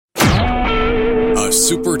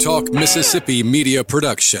SuperTalk Mississippi media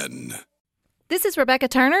production. This is Rebecca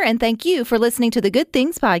Turner, and thank you for listening to the Good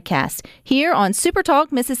Things Podcast here on SuperTalk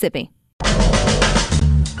Mississippi.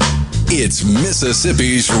 It's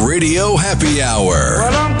Mississippi's Radio Happy Hour.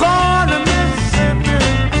 Well, I'm going to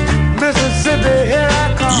Mississippi, Mississippi, here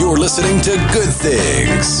I come. You're listening to Good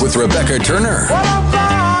Things with Rebecca Turner. Well, I'm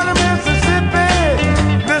going to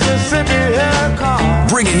Mississippi, Mississippi, here I come.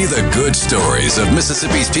 Bringing you the good stories of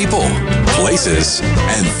Mississippi's people, places,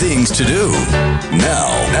 and things to do.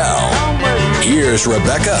 Now, here's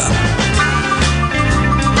Rebecca.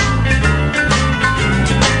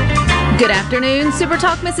 Good afternoon,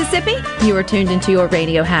 SuperTalk Mississippi. You are tuned into your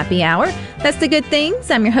Radio Happy Hour. That's the Good Things.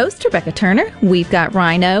 I'm your host, Rebecca Turner. We've got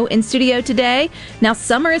Rhino in studio today. Now,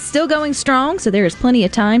 summer is still going strong, so there is plenty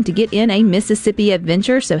of time to get in a Mississippi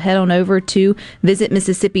adventure. So head on over to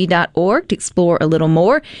visitmississippi.org to explore a little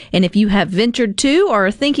more. And if you have ventured to or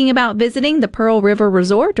are thinking about visiting the Pearl River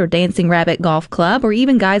Resort or Dancing Rabbit Golf Club or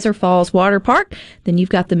even Geyser Falls Water Park, then you've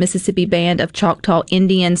got the Mississippi Band of Choctaw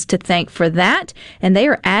Indians to thank for that. And they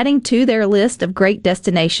are adding to their list of great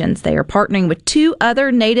destinations. They are partnering with 2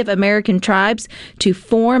 other Native American tribes to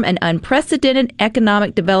form an unprecedented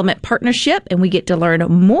economic development partnership, and we get to learn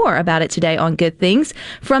more about it today on Good Things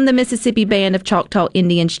from the Mississippi Band of Choctaw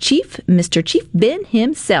Indians Chief, Mr. Chief Ben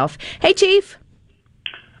himself. Hey, Chief.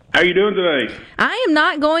 How are you doing today? I am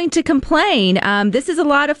not going to complain. This is a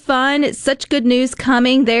lot of fun. It's such good news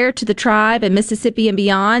coming there to the tribe and Mississippi and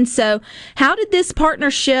beyond. So how did this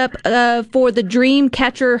partnership for the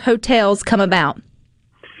Dreamcatcher Hotels come about?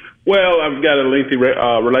 Well, I've got a lengthy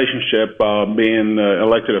relationship being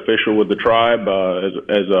elected official with the tribe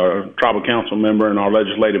as a tribal council member in our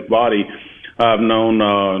legislative body. I've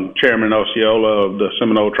known Chairman Osceola of the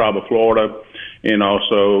Seminole Tribe of Florida, and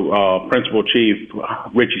also Principal Chief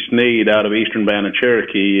Richie Sneed out of Eastern Band of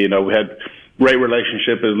Cherokee. You know, we had great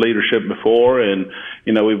relationship as leadership before, and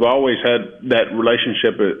you know, we've always had that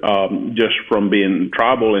relationship just from being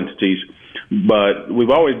tribal entities. But we've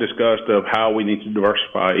always discussed of how we need to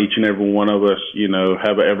diversify. Each and every one of us, you know,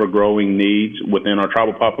 have ever-growing needs within our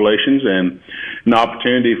tribal populations, and an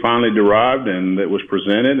opportunity finally derived, and it was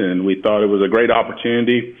presented, and we thought it was a great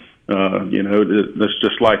opportunity. You know, it's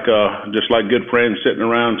just like good friends sitting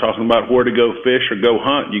around talking about where to go fish or go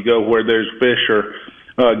hunt. You go where there's fish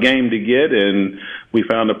or game to get, and we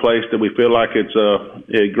found a place that we feel like it's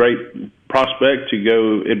a great prospect to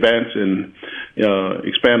go advance and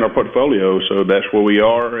expand our portfolio. So that's where we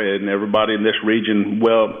are, and everybody in this region,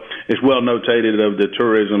 it's well notated of the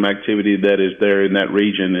tourism activity that is there in that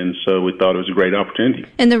region, and so we thought it was a great opportunity.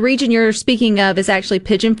 And the region you're speaking of is actually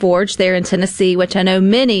Pigeon Forge there in Tennessee, which I know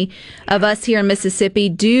many of us here in Mississippi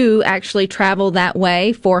do actually travel that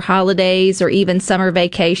way for holidays or even summer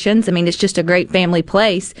vacations. I mean, it's just a great family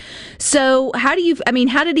place. So how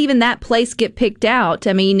did even that place get picked out?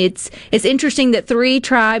 I mean, it's interesting that 3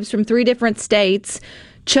 tribes from 3 different states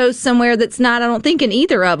chose somewhere that's not, I don't think, in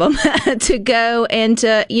either of them to go and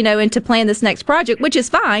to plan this next project, which is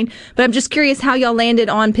fine. But I'm just curious how y'all landed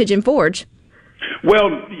on Pigeon Forge.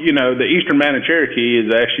 Well, you know, the Eastern Band of Cherokee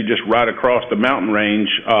is actually just right across the mountain range,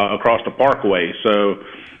 across the parkway. So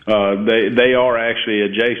they are actually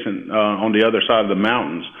adjacent on the other side of the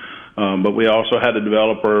mountains. But we also had a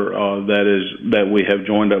developer that we have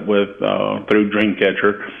joined up with through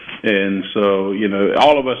Dreamcatcher. And so, you know,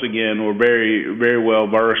 all of us, again, were very, very well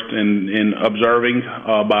versed in observing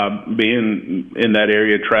by being in that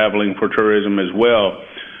area, traveling for tourism as well.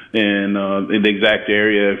 And in the exact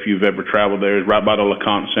area, if you've ever traveled there, is right by the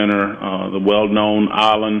LeConte Center, the well-known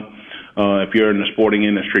island. If you're in the sporting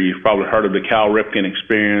industry, you've probably heard of the Cal Ripken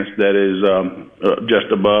Experience that is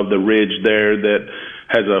just above the ridge there that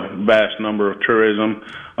has a vast number of tourism.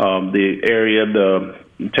 The area, the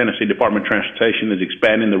Tennessee Department of Transportation is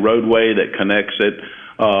expanding the roadway that connects it,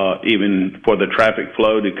 even for the traffic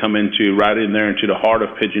flow to come into right in there into the heart of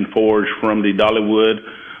Pigeon Forge from the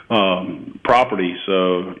Dollywood property.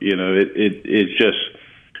 So, you know, it's just,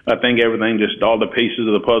 I think everything, just all the pieces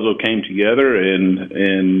of the puzzle came together,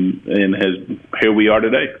 and here we are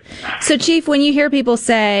today. So, Chief, when you hear people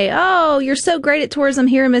say, "Oh, you're so great at tourism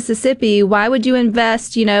here in Mississippi, why would you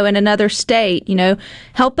invest, in another state?"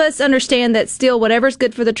 Help us understand that still, whatever's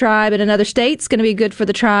good for the tribe in another state's going to be good for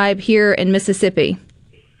the tribe here in Mississippi.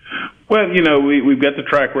 Well, we've got the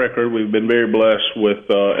track record. We've been very blessed with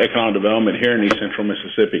economic development here in East Central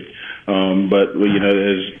Mississippi. But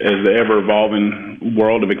as the ever-evolving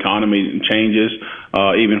world of economy changes,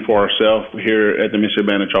 even for ourselves here at the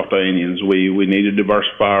Mississippi Choctaw Indians. We need to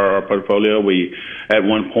diversify our portfolio. At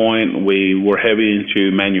one point, we were heavy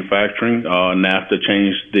into manufacturing. NAFTA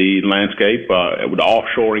changed the landscape with the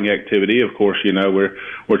offshoring activity. Of course,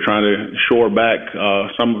 we're trying to shore back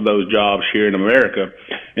some of those jobs here in America,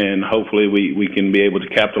 and hopefully we can be able to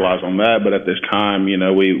capitalize on that. But at this time,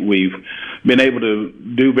 we've been able to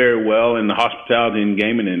do very well in the hospitality and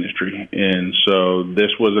gaming industry, and so this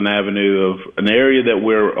was an avenue of an area that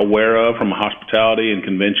we're aware of from hospitality and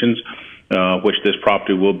conventions, which this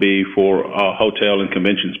property will be for hotel and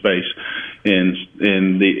convention space. And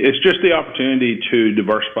it's just the opportunity to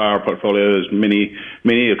diversify our portfolio, as many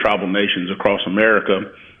tribal nations across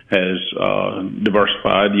America has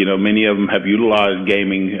diversified. Many of them have utilized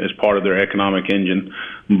gaming as part of their economic engine,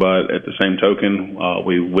 but at the same token,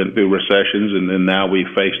 we went through recessions, and then now we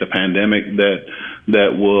faced a pandemic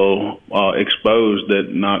that will expose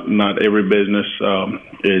that not every business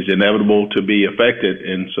is inevitable to be affected,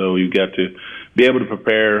 and so you've got to be able to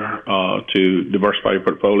prepare to diversify your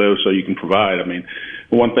portfolio so you can provide. I mean,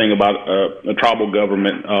 one thing about a tribal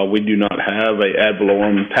government, we do not have a ad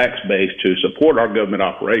valorem tax base to support our government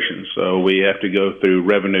operations, so we have to go through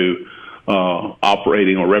revenue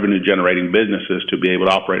operating or revenue generating businesses to be able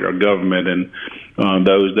to operate our government. And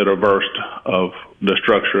those that are versed of the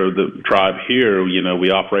structure of the tribe here,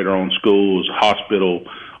 we operate our own schools, hospital,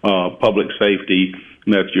 public safety.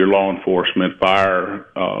 That's your law enforcement, fire,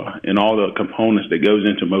 and all the components that goes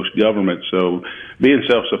into most governments. So being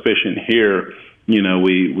self-sufficient here,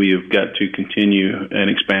 we have got to continue and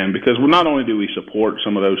expand, because not only do we support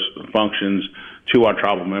some of those functions to our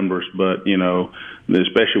tribal members, but,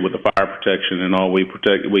 especially with the fire protection and all, we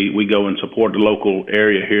go and support the local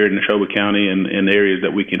area here in Neshoba County and areas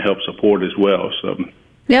that we can help support as well. So.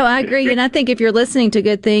 No, I agree. And I think if you're listening to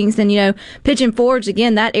good things, then, Pigeon Forge,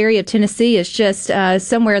 again, that area of Tennessee is just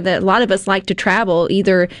somewhere that a lot of us like to travel,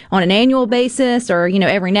 either on an annual basis or,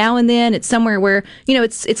 every now and then. It's somewhere where,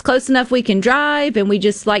 it's close enough we can drive, and we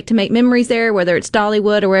just like to make memories there, whether it's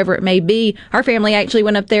Dollywood or wherever it may be. Our family actually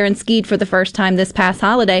went up there and skied for the first time this past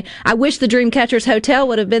holiday. I wish the Dreamcatchers Hotel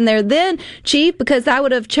would have been there then, Chief, because I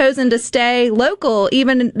would have chosen to stay local,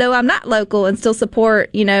 even though I'm not local, and still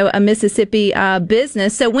support, a Mississippi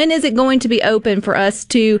business. So when is it going to be open for us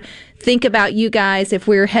to think about you guys if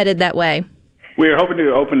we're headed that way? We're hoping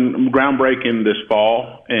to open groundbreaking this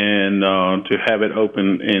fall and to have it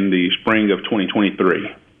open in the spring of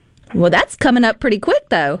 2023. Well, that's coming up pretty quick,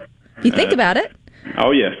 though, if you think about it.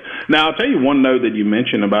 Oh, yes. Now, I'll tell you one note that you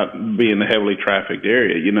mentioned about being a heavily trafficked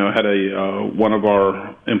area. I had one of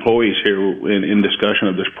our employees here in discussion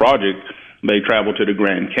of this project. They traveled to the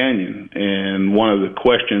Grand Canyon, and one of the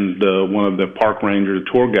questions one of the park ranger, the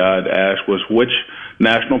tour guide, asked was, which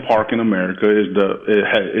national park in America is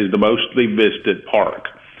the mostly visited park?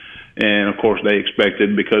 And of course, they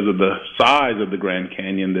expected, because of the size of the Grand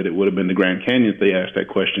Canyon, that it would have been the Grand Canyon if they asked that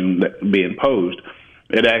question being posed.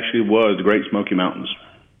 It actually was the Great Smoky Mountains.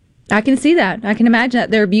 I can see that. I can imagine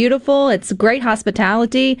that. They're beautiful. It's great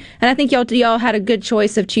hospitality. And I think y'all had a good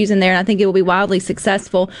choice of choosing there. And I think it will be wildly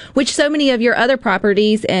successful, which so many of your other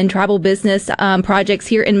properties and tribal business projects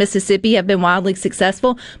here in Mississippi have been wildly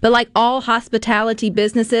successful. But like all hospitality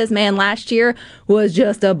businesses, man, last year was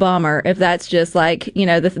just a bummer, if that's just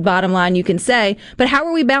the bottom line you can say. But how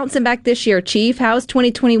are we bouncing back this year, Chief? How is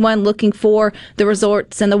 2021 looking for the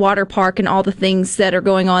resorts and the water park and all the things that are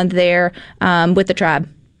going on there with the tribe?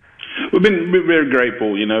 We've been very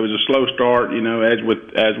grateful. It was a slow start,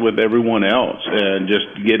 as with everyone else, and just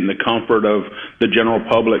getting the comfort of the general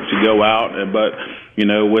public to go out. But,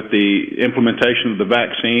 with the implementation of the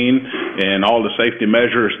vaccine and all the safety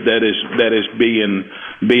measures that is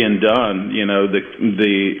being done,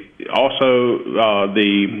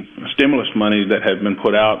 the stimulus monies that have been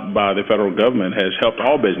put out by the federal government has helped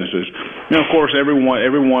all businesses. Of course,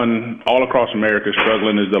 everyone all across America is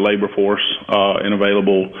struggling is the labor force and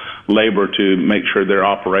available labor to make sure their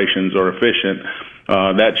operations are efficient.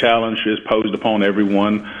 That challenge is posed upon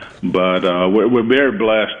everyone, but we're very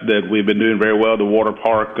blessed that we've been doing very well. The water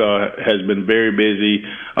park has been very busy.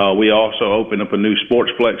 We also opened up a new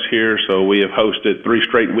sportsplex here, so we have hosted 3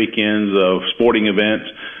 straight weekends of sporting events.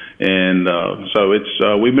 And so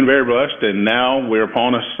we've been very blessed, and now we're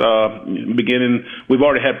upon us beginning. We've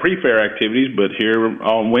already had pre-fair activities, but here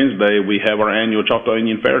on Wednesday we have our annual Choctaw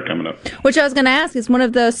Indian Fair coming up. Which I was going to ask is one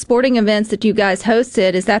of the sporting events that you guys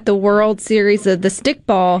hosted. Is that the World Series of the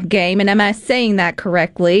stickball game? And am I saying that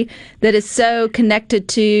correctly? That is so connected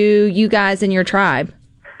to you guys and your tribe.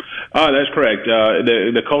 That's correct.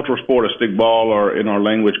 The cultural sport of stickball, or in our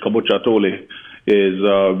language, Kabuchatuli, is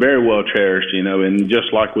very well cherished, and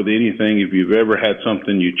just like with anything, if you've ever had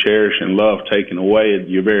something you cherish and love taken away,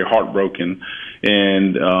 you're very heartbroken.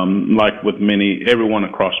 And like with everyone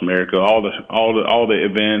across America, all the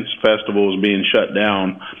events, festivals being shut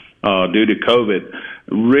down due to COVID,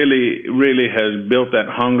 really has built that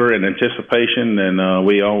hunger and anticipation. And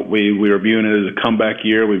we are viewing it as a comeback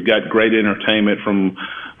year. We've got great entertainment from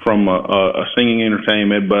a singing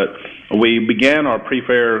entertainment, but we began our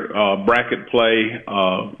pre-fair bracket play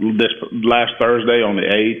this last Thursday on the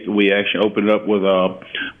 8th. We actually opened up with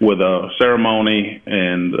a ceremony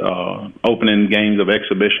and opening games of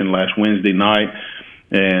exhibition last Wednesday night.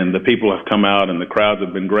 And the people have come out, and the crowds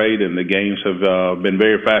have been great, and the games have been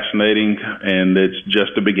very fascinating, and it's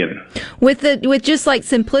just the beginning. With just like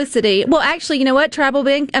simplicity. Well, actually, you know what, Tribal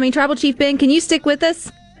Chief Ben, can you stick with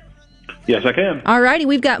us? Yes, I can. All righty,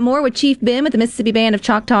 we've got more with Chief Ben with the Mississippi Band of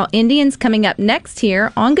Choctaw Indians coming up next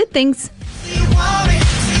here on Good Things.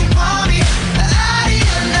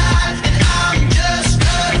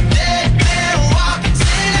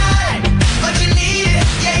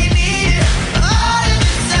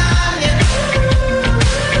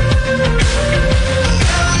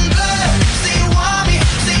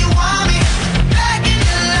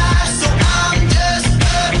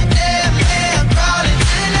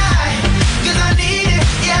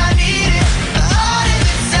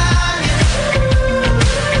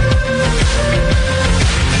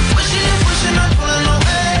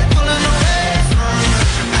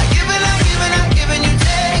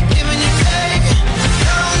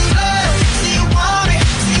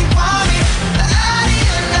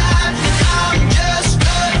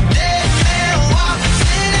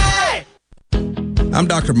 I'm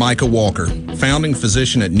Dr. Micah Walker, founding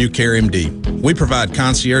physician at New Care MD. We provide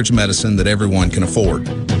concierge medicine that everyone can afford.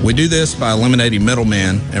 We do this by eliminating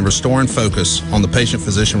middlemen and restoring focus on the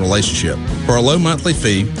patient-physician relationship. For a low monthly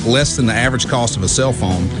fee, less than the average cost of a cell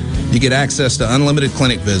phone, you get access to unlimited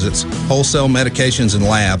clinic visits, wholesale medications and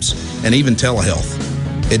labs, and even telehealth.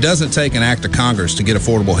 It doesn't take an act of Congress to get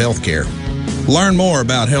affordable health care. Learn more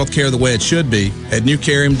about health care the way it should be at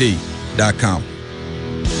newcaremd.com.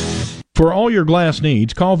 For all your glass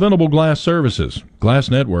needs, call Venable Glass Services.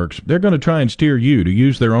 Glass Networks, they're going to try and steer you to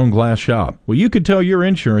use their own glass shop. Well, you could tell your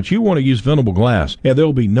insurance you want to use Venable Glass, and there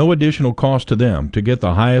will be no additional cost to them to get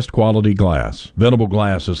the highest quality glass. Venable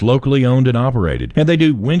Glass is locally owned and operated, and they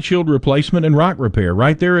do windshield replacement and rock repair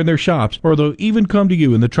right there in their shops, or they'll even come to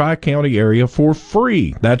you in the Tri-County area for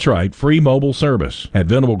free. That's right, free mobile service. At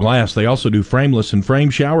Venable Glass, they also do frameless and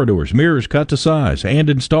frame shower doors, mirrors cut to size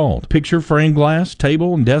and installed, picture frame glass,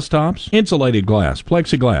 table and desktops, insulated glass,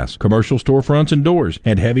 plexiglass, commercial storefronts and doors,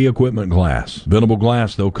 and heavy equipment glass. Venable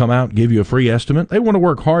Glass, they'll come out and give you a free estimate. They want to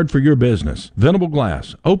work hard for your business. Venable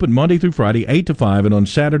Glass, open Monday through Friday, 8 to 5, and on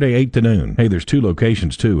Saturday, 8 to noon. Hey, there's 2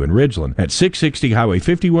 locations, too, in Ridgeland at 660 Highway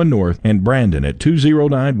 51 North and Brandon at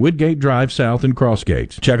 209 Woodgate Drive South in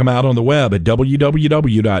Crossgates. Check them out on the web at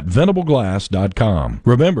www.venableglass.com.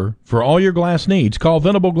 Remember, for all your glass needs, call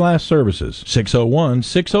Venable Glass Services,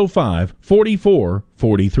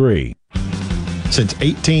 601-605-4443. Since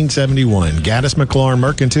 1871, Gaddis McLaurin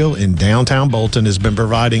Mercantile in downtown Bolton has been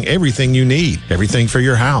providing everything you need. Everything for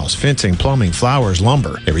your house, fencing, plumbing, flowers,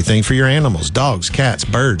 lumber. Everything for your animals, dogs, cats,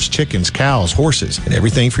 birds, chickens, cows, horses. And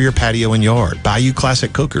everything for your patio and yard. Bayou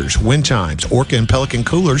Classic cookers, wind chimes, Orca and Pelican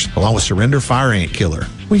coolers, along with Surrender Fire Ant Killer.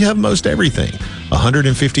 We have most everything.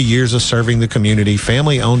 150 years of serving the community,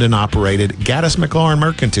 family owned and operated. Gaddis McLaurin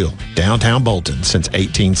Mercantile, downtown Bolton since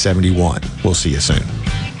 1871. We'll see you soon.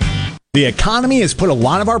 The economy has put a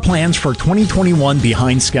lot of our plans for 2021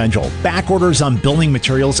 behind schedule. Back orders on building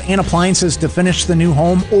materials and appliances to finish the new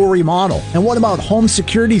home or remodel. And what about home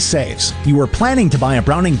security safes? You were planning to buy a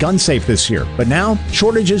Browning gun safe this year, but now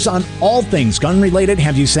shortages on all things gun related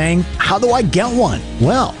have you saying, how do I get one?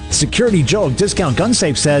 Well, Security Joe of Discount Gun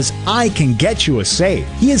Safe says, I can get you a safe.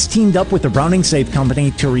 He has teamed up with the Browning Safe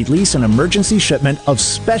Company to release an emergency shipment of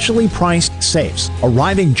specially priced safes,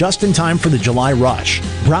 arriving just in time for the July rush.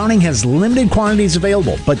 Browning has limited quantities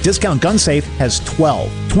available, but Discount Gun Safe has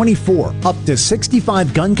 12, 24, up to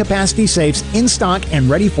 65 gun capacity safes in stock and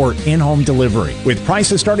ready for in-home delivery. With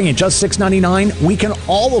prices starting at just $6.99, we can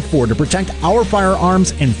all afford to protect our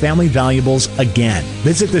firearms and family valuables again.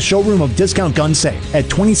 Visit the showroom of Discount Gun Safe at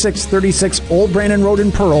 2636 Old Brandon Road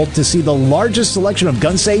in Pearl to see the largest selection of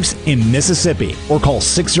gun safes in Mississippi, or call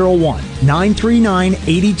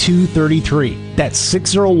 601-939-8233. That's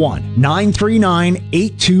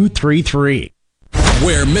 601-939-8233.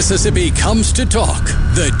 Where Mississippi comes to talk.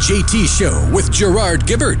 The JT Show with Gerard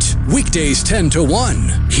Gibbert. Weekdays 10 to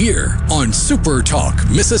 1. Here on Super Talk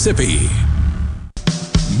Mississippi.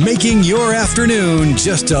 making your afternoon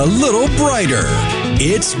just a little brighter.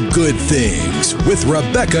 It's Good Things with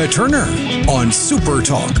Rebecca Turner on Super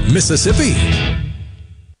Talk, Mississippi.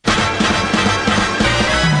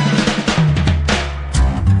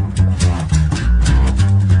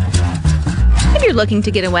 If you're looking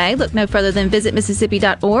to get away, look no further than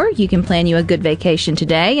visitmississippi.org. You can plan you a good vacation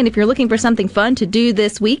today. And if you're looking for something fun to do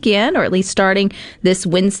this weekend, or at least starting this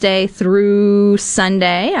Wednesday through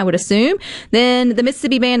Sunday, I would assume, then the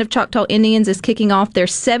Mississippi Band of Choctaw Indians is kicking off their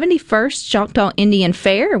 71st Choctaw Indian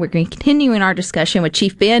Fair. We're continuing our discussion with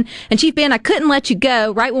Chief Ben. And Chief Ben, I couldn't let you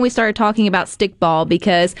go right when we started talking about stickball,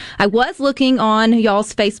 because I was looking on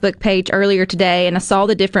y'all's Facebook page earlier today, and I saw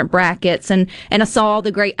the different brackets, and I saw all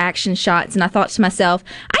the great action shots, and I thought to myself,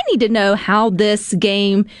 I need to know how this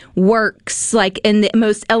game works, like in the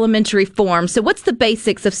most elementary form. So what's the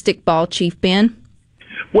basics of stickball, Chief Ben?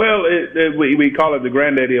 Well, we call it the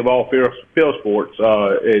granddaddy of all field sports.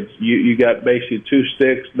 It's you got basically two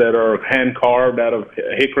sticks that are hand carved out of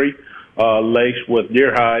hickory, laced with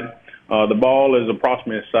deer hide. The ball is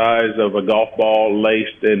approximately the size of a golf ball,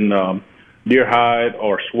 laced in deer hide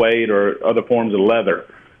or suede or other forms of leather.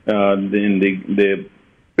 Then the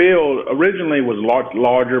field originally was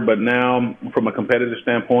larger, but now, from a competitive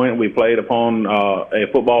standpoint, we played upon a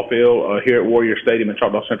football field here at Warrior Stadium at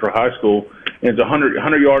Choctaw Central High School. It's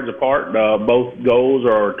 100 yards apart. Both goals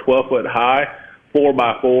are 12 foot high, 4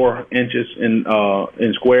 by 4 inches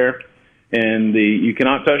in square, and you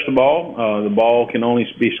cannot touch the ball. The ball can only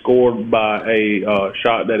be scored by a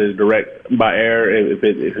shot that is direct by air.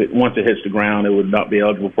 Once it hits the ground, it would not be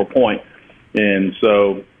eligible for a point. And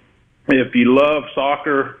so, if you love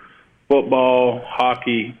soccer, football,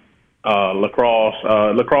 hockey, lacrosse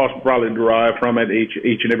probably derived from it.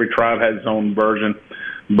 Each and every tribe has its own version,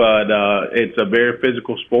 but it's a very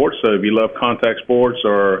physical sport. So if you love contact sports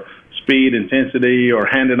or speed, intensity, or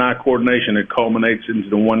hand-and-eye coordination, it culminates into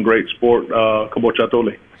the one great sport,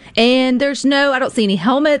 Kabochatoli. And I don't see any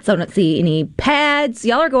helmets. I don't see any pads.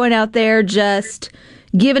 Y'all are going out there just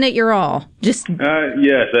giving it your all. Yes,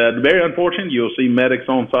 very unfortunate. You'll see medics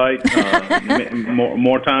on site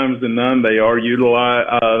more times than none. They are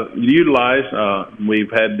utilized.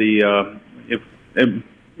 We've had the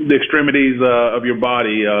extremities of your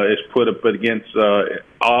body is put up against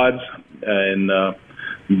odds,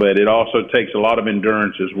 but it also takes a lot of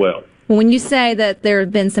endurance as well. When you say that there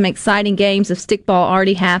have been some exciting games of stickball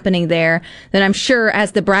already happening there, then I'm sure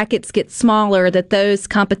as the brackets get smaller that those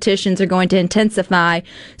competitions are going to intensify.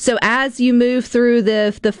 So as you move through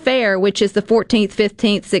the fair, which is the 14th,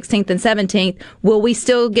 15th, 16th, and 17th, will we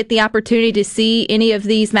still get the opportunity to see any of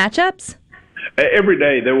these matchups? Every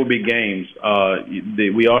day there will be games.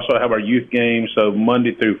 We also have our youth games, so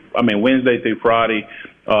Wednesday through Friday.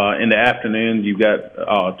 In the afternoons, you've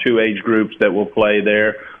got two age groups that will play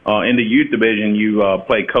there. In the youth division, you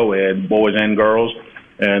play co-ed, boys and girls.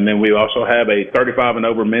 And then we also have a 35 and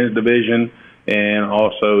over men's division, and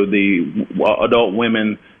also the adult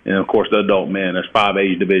women, and, of course, the adult men. There's 5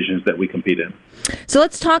 age divisions that we compete in. So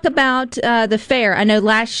let's talk about the fair. I know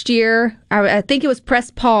last year, I think it was press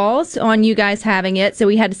pause on you guys having it, so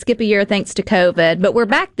we had to skip a year thanks to COVID. But we're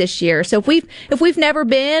back this year. So if we've never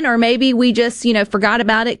been, or maybe we just forgot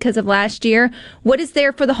about it because of last year, what is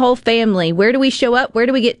there for the whole family? Where do we show up? Where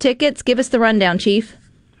do we get tickets? Give us the rundown, Chief.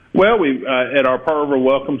 Well, we at our Pearl River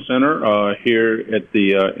Welcome Center here at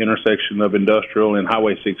the intersection of Industrial and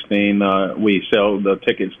Highway 16, we sell the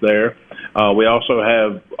tickets there. We also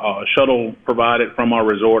have a shuttle provided from our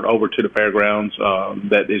resort over to the fairgrounds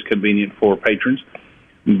that is convenient for patrons.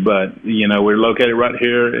 But, we're located right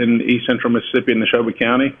here in East Central Mississippi in Neshoba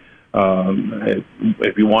County.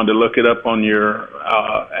 If you wanted to look it up on your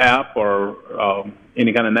app or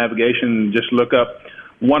any kind of navigation, just look up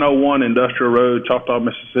 101 Industrial Road, Choctaw,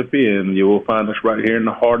 Mississippi, and you will find us right here in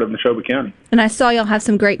the heart of Neshoba County. And I saw y'all have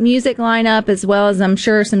some great music lineup, as well as, I'm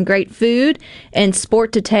sure, some great food and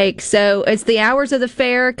sport to take. So is the hours of the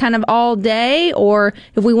fair kind of all day, or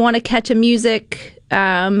if we want to catch a music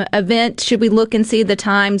event, should we look and see the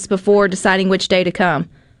times before deciding which day to come?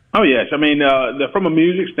 Oh, yes. From a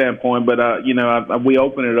music standpoint, but, we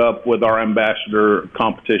open it up with our ambassador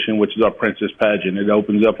competition, which is our Princess Pageant. It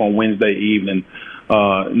opens up on Wednesday evening.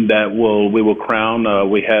 We will crown.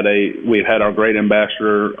 We've had our great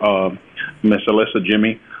ambassador, Miss Alyssa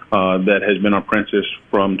Jimmy, that has been our princess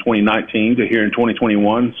from 2019 to here in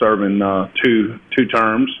 2021, serving two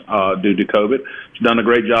terms due to COVID. She's done a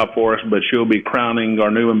great job for us, but she'll be crowning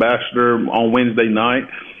our new ambassador on Wednesday night.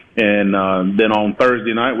 And then on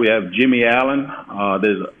Thursday night, we have Jimmy Allen,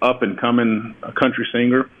 there's an up-and-coming country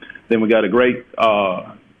singer. Then we got a great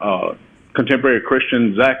contemporary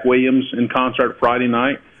Christian Zach Williams in concert Friday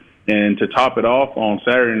night. And to top it off, on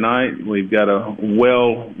Saturday night, we've got a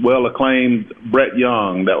well-acclaimed Brett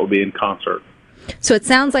Young that will be in concert. So it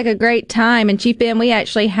sounds like a great time. And Chief Ben, we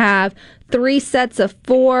actually have 3 sets of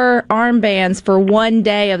 4 armbands for one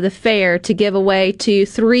day of the fair to give away to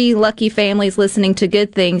 3 lucky families listening to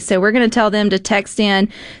Good Things. So we're going to tell them to text in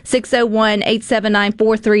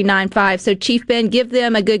 601-879-4395. So Chief Ben, give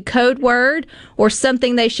them a good code word or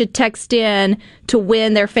something they should text in to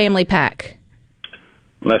win their family pack.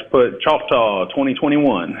 Let's put Choctaw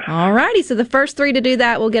 2021. All righty. So the first 3 to do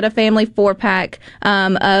that will get a family 4-pack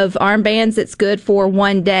of armbands that's good for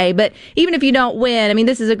one day. But even if you don't win, I mean,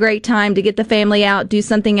 this is a great time to get the family out, do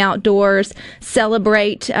something outdoors,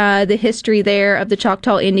 celebrate the history there of the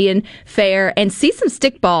Choctaw Indian Fair, and see some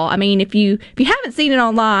stickball. I mean, if you haven't seen it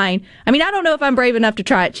online, I mean, I don't know if I'm brave enough to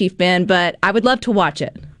try it, Chief Ben, but I would love to watch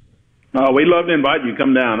it. We'd love to invite you to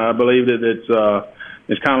come down. I believe that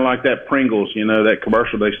it's kind of like that Pringles, that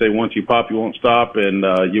commercial. They say once you pop, you won't stop, and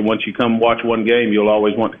once you come watch one game, you'll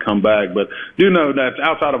always want to come back. But do know that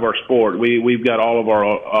outside of our sport, we've got all of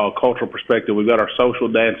our cultural perspective. We've got our social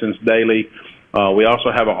dancings daily. We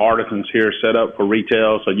also have our artisans here set up for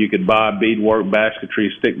retail, so you could buy beadwork,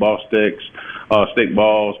 basketry, stickball sticks, stick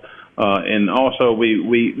balls, and also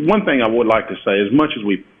one thing I would like to say, as much as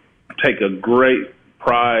we take a great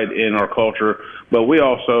pride in our culture, but we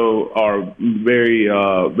also are very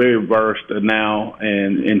versed now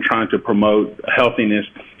in trying to promote healthiness.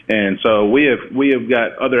 And so we have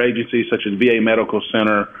got other agencies such as VA Medical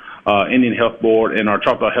Center, Indian Health Board, and our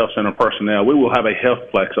Choctaw Health Center personnel. We will have a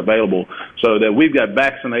HealthPlex available so that we've got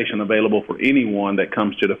vaccination available for anyone that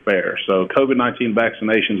comes to the fair. So COVID-19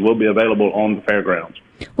 vaccinations will be available on the fairgrounds.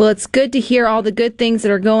 Well, it's good to hear all the good things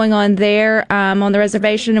that are going on there on the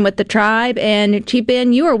reservation and with the tribe. And Chief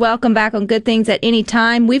Ben, you are welcome back on Good Things at any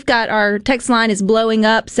time. We've got our text line is blowing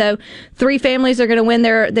up, so 3 families are going to win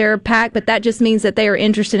their pack, but that just means that they are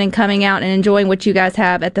interested in coming out and enjoying what you guys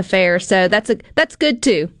have at the fair. So that's good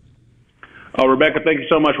too. Rebecca, thank you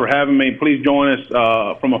so much for having me. Please join us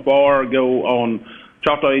from afar. Go on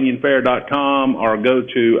ChoctawIndianFair.com or go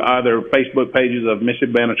to either Facebook pages of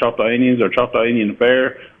Mississippi Band of Choctaw Indians or Choctaw Indian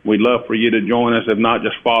Fair. We'd love for you to join us. If not,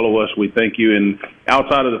 just follow us. We thank you. And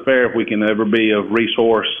outside of the fair, if we can ever be a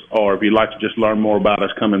resource or if you'd like to just learn more about us,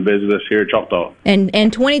 come and visit us here at Choctaw. And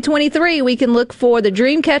 2023, we can look for the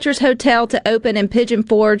Dreamcatchers Hotel to open in Pigeon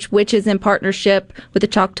Forge, which is in partnership with the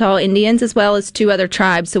Choctaw Indians as well as 2 other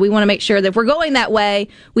tribes. So we want to make sure that if we're going that way,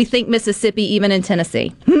 we think Mississippi, even in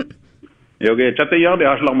Tennessee. We will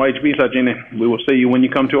see you when you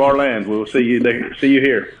come to our lands. We will see you there. See you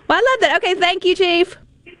here. Well, I love that. Okay, thank you, Chief.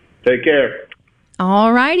 Take care.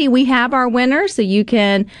 All righty, we have our winner, so you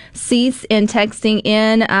can cease in texting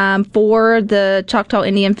in for the Choctaw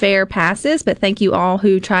Indian Fair passes, but thank you all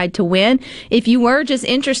who tried to win. If you were just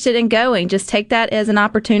interested in going, just take that as an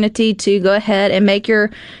opportunity to go ahead and make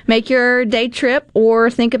your day trip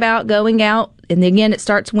or think about going out. And again, it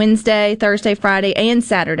starts Wednesday, Thursday, Friday, and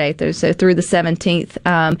Saturday, so through the 17th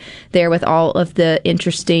there with all of the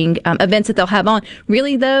interesting events that they'll have on.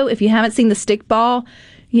 Really, though, if you haven't seen the stickball,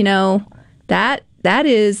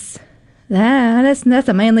 that's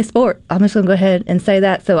a manly sport. I'm just going to go ahead and say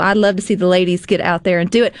that. So I'd love to see the ladies get out there and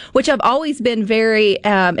do it, which I've always been very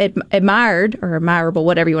admired or admirable,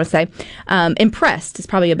 whatever you want to say. Impressed is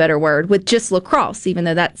probably a better word with just lacrosse, even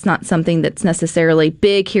though that's not something that's necessarily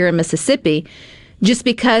big here in Mississippi. Just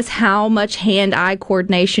because how much hand-eye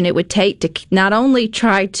coordination it would take to not only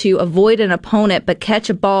try to avoid an opponent, but catch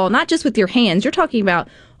a ball, not just with your hands. You're talking about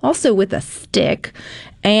also with a stick,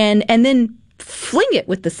 and then fling it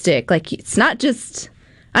with the stick. Like, it's not just,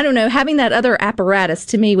 I don't know, having that other apparatus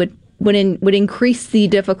to me would increase the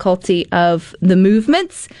difficulty of the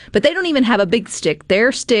movements, but they don't even have a big stick.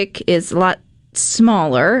 Their stick is a lot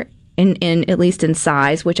smaller in at least in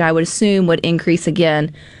size, which I would assume would increase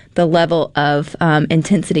again the level of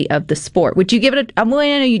intensity of the sport. Would you give it I know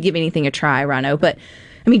you'd give anything a try, Rhino, but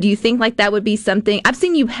I mean, do you think like that would be something? I've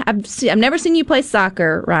never seen you play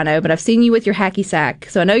soccer, Rhino, but I've seen you with your hacky sack.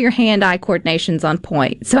 So I know your hand-eye coordination's on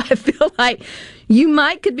point. So I feel like you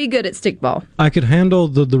could be good at stickball. I could handle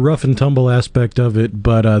the rough and tumble aspect of it,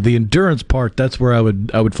 but the endurance part, that's where I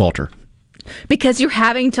would falter. Because you're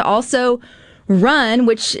having to also run,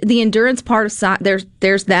 which the endurance part of soccer,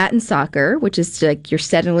 there's that in soccer, which is like you're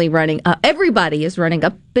steadily running up. Everybody is running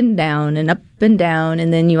up and down,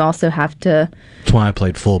 and then you also have to. That's why I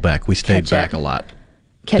played fullback. We stayed back a lot.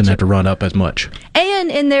 Didn't have to run up as much. And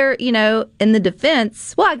in there, in the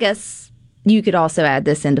defense, well, I guess you could also add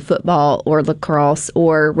this into football or lacrosse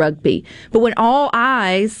or rugby. But when all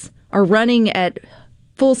eyes are running at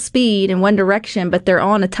full speed in one direction, but they're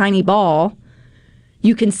on a tiny ball,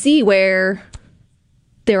 you can see where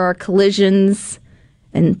there are collisions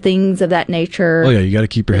and things of that nature. Oh, yeah, you got to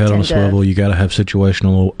keep your head on a swivel. You got to have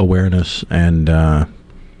situational awareness, and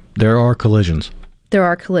there are collisions. There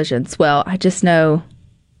are collisions. Well, I just know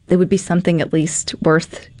it would be something at least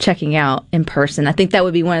worth checking out in person. I think that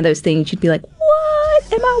would be one of those things you'd be like,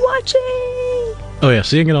 what am I watching? Oh, yeah,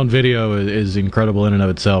 seeing it on video is incredible in and of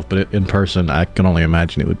itself, but in person, I can only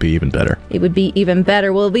imagine it would be even better. It would be even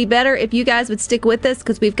better. Well, it would be better if you guys would stick with us,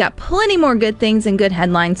 because we've got plenty more good things and good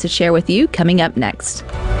headlines to share with you coming up next.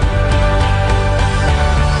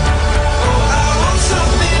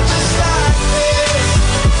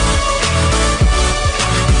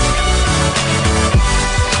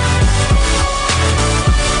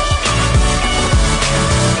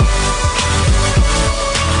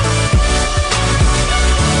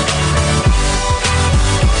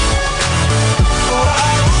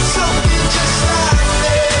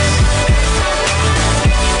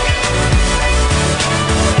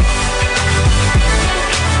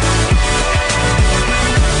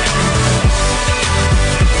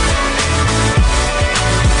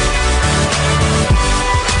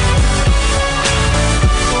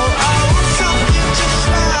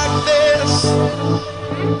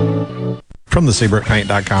 From the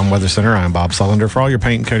SeabrookPaint.com Weather Center, I'm Bob Sullender. For all your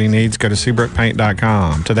paint and coating needs, go to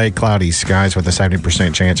SeabrookPaint.com. Today, cloudy skies with a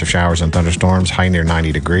 70% chance of showers and thunderstorms, high near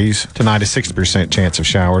 90 degrees. Tonight, a 60% chance of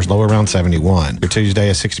showers, low around 71. For Tuesday,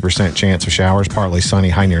 a 60% chance of showers, partly sunny,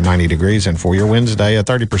 high near 90 degrees. And for your Wednesday, a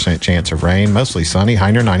 30% chance of rain, mostly sunny,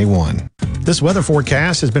 high near 91. This weather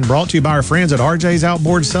forecast has been brought to you by our friends at RJ's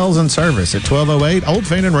Outboard Sales and Service at 1208 Old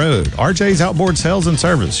Fannin Road. RJ's Outboard Sales and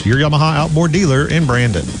Service, your Yamaha outboard dealer in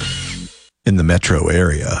Brandon. In the metro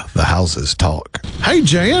area, the houses talk. Hey,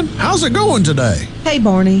 Jan, how's it going today? Hey,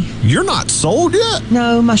 Barney. You're not sold yet?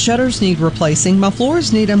 No, my shutters need replacing, my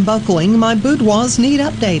floors need unbuckling, my boudoirs need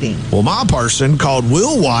updating. Well, my person called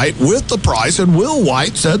Will White with the price, and Will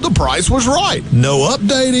White said the price was right. No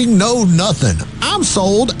updating, no nothing. I'm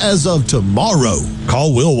sold as of tomorrow.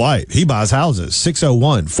 Call Will White. He buys houses.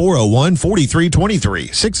 601-401-4323.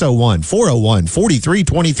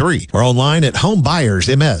 601-401-4323. Or online at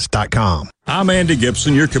homebuyersms.com. I'm Andy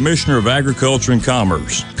Gibson, your Commissioner of Agriculture and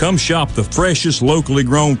Commerce. Come shop the freshest locally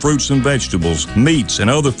grown fruits and vegetables, meats, and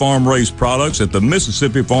other farm-raised products at the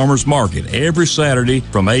Mississippi Farmers Market every Saturday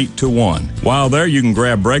from 8 to 1. While there, you can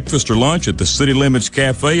grab breakfast or lunch at the City Limits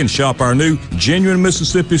Cafe and shop our new Genuine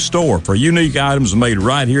Mississippi store for unique items made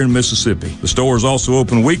right here in Mississippi. The store is also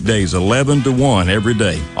open weekdays 11 to 1 every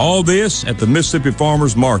day. All this at the Mississippi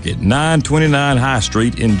Farmers Market, 929 High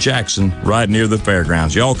Street in Jackson, right near the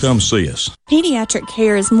fairgrounds. Y'all come see us. Pediatric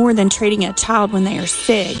care is more than treating a child when they are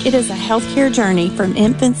sick. It is a healthcare journey from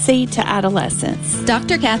infancy to adolescence.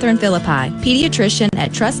 Dr. Catherine Philippi, pediatrician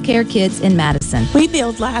at Trust Care Kids in Madison. We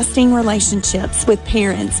build lasting relationships with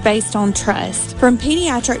parents based on trust. From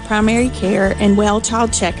pediatric primary care and well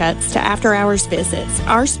child checkups to after-hours visits,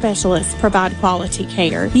 our specialists provide quality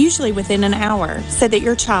care, usually within an hour, so that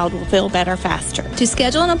your child will feel better faster. To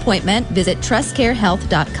schedule an appointment, visit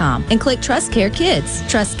trustcarehealth.com and click Trust Care Kids.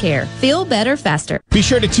 Trust Care. Feel better faster. Be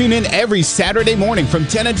sure to tune in every Saturday morning from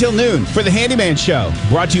 10 until noon for the Handyman Show.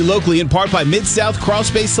 Brought to you locally in part by Mid-South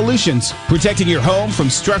Crawlspace Solutions, protecting your home from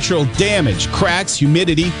structural damage, cracks,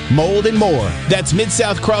 humidity, mold, and more. That's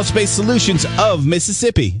Mid-South Crawlspace Solutions of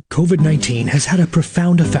Mississippi. COVID-19 has had a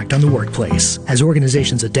profound effect on the workplace. As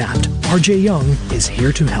organizations adapt, RJ Young is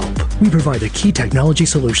here to help. We provide the key technology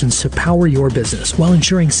solutions to power your business while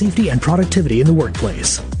ensuring safety and productivity in the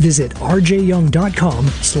workplace. Visit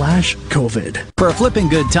rjyoung.com/COVID. For a flipping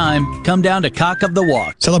good time, come down to Cock of the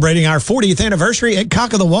Walk. Celebrating our 40th anniversary at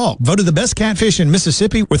Cock of the Walk. Voted the best catfish in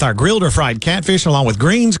Mississippi with our grilled or fried catfish along with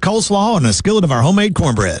greens, coleslaw, and a skillet of our homemade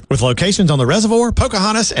cornbread. With locations on the Reservoir,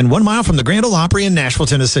 Pocahontas, and 1 mile from the Grand Ole Opry in Nashville,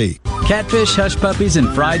 Tennessee. Catfish, hush puppies,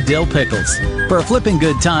 and fried dill pickles. For a flipping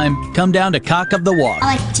good time, come down to Cock of the Walk.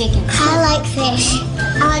 I like chicken. I like fish.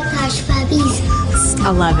 I like hush puppies. I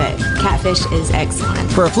love it. Catfish is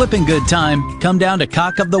excellent. For a flipping good time, come down to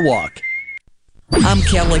Cock of the Walk. I'm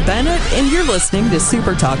Kelly Bennett, and you're listening to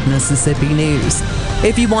Super Talk Mississippi News.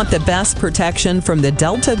 If you want the best protection from the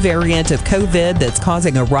Delta variant of COVID that's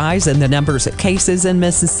causing a rise in the numbers of cases in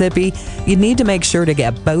Mississippi, you need to make sure to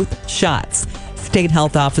get both shots. State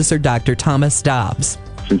Health Officer Dr. Thomas Dobbs.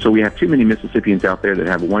 And so we have too many Mississippians out there that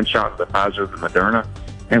have one shot of the Pfizer or the Moderna,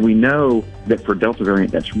 and we know that for Delta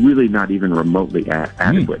variant, that's really not even remotely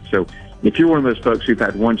adequate. So if you're one of those folks who've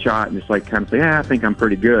had one shot and it's like kind of say, I think I'm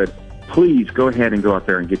pretty good, please go ahead and go out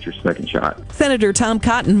there and get your second shot. Senator Tom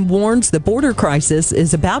Cotton warns the border crisis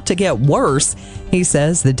is about to get worse. He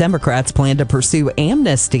says the Democrats plan to pursue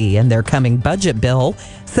amnesty in their coming budget bill.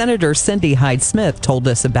 Senator Cindy Hyde-Smith told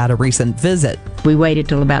us about a recent visit. We waited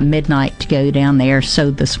till about midnight to go down there so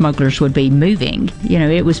the smugglers would be moving. You know,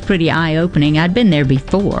 it was pretty eye-opening. I'd been there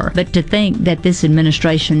before, but to think that this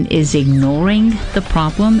administration is ignoring the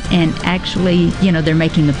problem and actually, you know, they're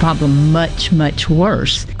making the problem much, much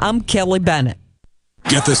worse. I'm Kelly Bennett.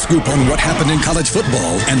 Get the scoop on what happened in college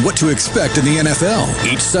football and what to expect in the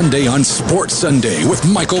NFL each Sunday on Sports Sunday with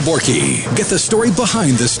Michael Borky. Get the story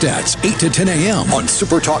behind the stats 8 to 10 a.m. on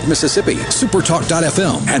Supertalk Mississippi,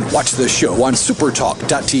 supertalk.fm, and watch the show on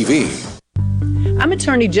supertalk.tv. I'm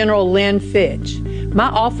Attorney General Lynn Fitch. My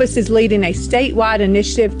office is leading a statewide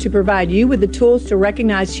initiative to provide you with the tools to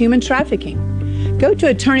recognize human trafficking. Go to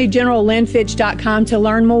attorneygenerallynnfitch.com to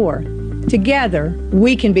learn more. Together,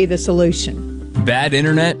 we can be the solution. Bad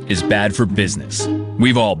internet is bad for business.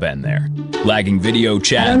 We've all been there. Lagging video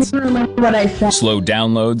chats, slow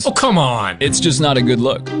downloads. Oh, come on. It's just not a good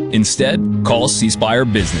look. Instead, call C Spire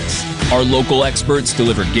Business. Our local experts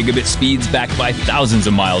deliver gigabit speeds backed by thousands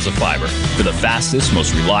of miles of fiber for the fastest,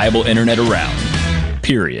 most reliable internet around.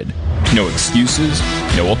 Period. No excuses,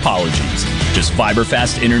 no apologies. Just fiber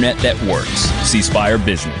fast internet that works. C Spire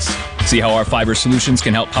Business. See how our fiber solutions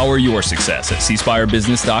can help power your success at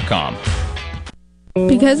cspirebusiness.com.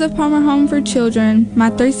 Because of Palmer Home for Children, my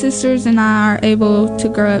 3 sisters and I are able to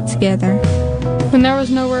grow up together. When there was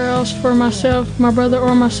nowhere else for myself, my brother,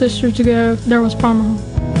 or my sister to go, there was Palmer Home.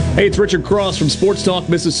 Hey, it's Richard Cross from Sports Talk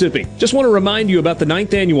Mississippi. Just want to remind you about the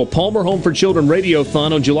 9th annual Palmer Home for Children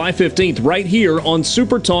Radiothon on July 15th right here on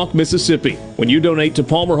Super Talk Mississippi. When you donate to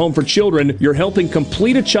Palmer Home for Children, you're helping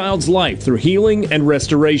complete a child's life through healing and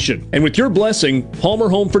restoration. And with your blessing, Palmer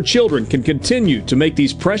Home for Children can continue to make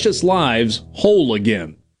these precious lives whole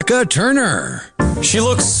again. Rebecca Turner. She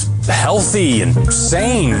looks healthy and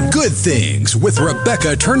sane. Good Things with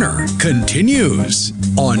Rebecca Turner continues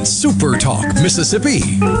on Super Talk Mississippi.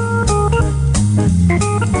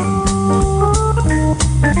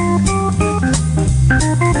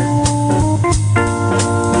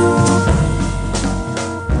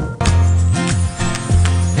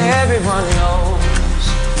 Everyone knows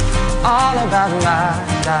all about my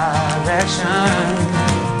direction.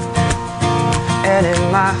 And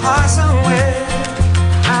in my heart somewhere,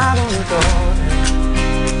 I don't go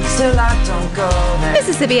there. Still I don't go there.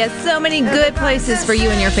 Mississippi has so many good places for you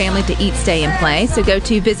and your family to eat, stay, and play. So go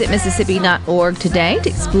to visitmississippi.org today to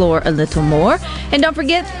explore a little more. And don't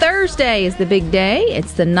forget, Thursday is the big day.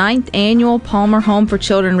 It's the 9th annual Palmer Home for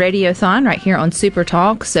Children Radiothon right here on Super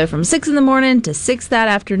Talk. So from 6 in the morning to 6 that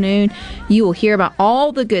afternoon, you will hear about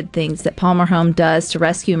all the good things that Palmer Home does to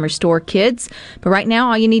rescue and restore kids. But right now,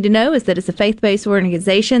 all you need to know is that it's a faith-based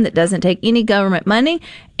organization that doesn't take any government money,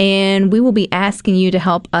 and we will be asking you to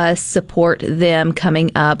help us support them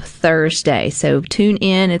coming up Thursday. So tune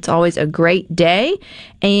in. It's always a great day,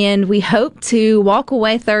 and we hope to walk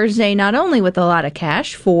away Thursday not only with a lot of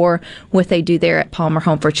cash for what they do there at Palmer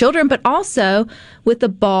Home for Children, but also with the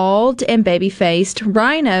bald and baby-faced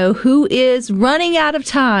Rhino, who is running out of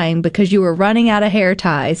time because you were running out of hair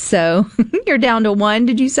ties. So you're down to 1,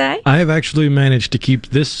 did you say? I have actually managed to keep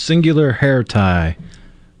this singular hair tie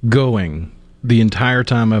going the entire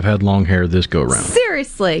time I've had long hair this go-round.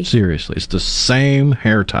 Seriously? Seriously. It's the same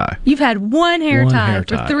hair tie. You've had one hair tie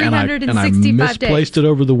for 365 and I misplaced it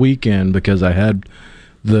over the weekend because I had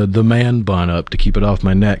the man bun up to keep it off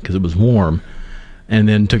my neck because it was warm, and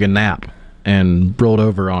then took a nap and rolled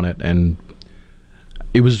over on it, and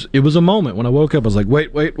it was a moment when I woke up. I was like,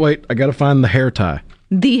 wait, I got to find the hair tie.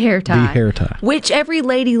 The hair tie. The hair tie. Which every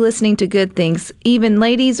lady listening to Good Things, even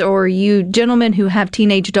ladies or you gentlemen who have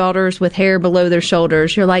teenage daughters with hair below their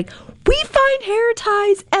shoulders, you're like, we find hair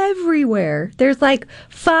ties everywhere. There's like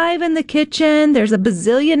 5 in the kitchen. There's a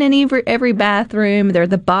bazillion in every bathroom. They're at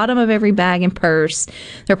the bottom of every bag and purse.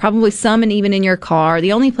 There are probably some even in your car.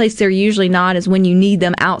 The only place they're usually not is when you need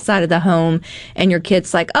them outside of the home and your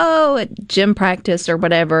kid's like, oh, at gym practice or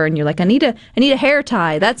whatever. And you're like, I need a hair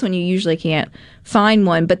tie. That's when you usually can't find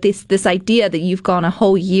one. But this idea that you've gone a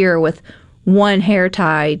whole year with one hair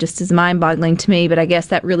tie just is mind-boggling to me. But I guess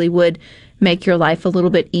that really would make your life a little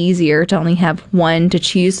bit easier to only have one to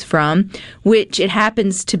choose from, which it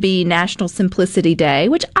happens to be National Simplicity Day,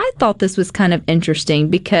 which I thought this was kind of interesting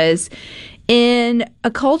because in a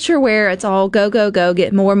culture where it's all go, go, go,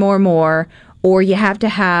 get more, or you have to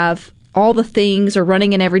have all the things or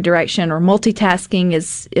running in every direction or multitasking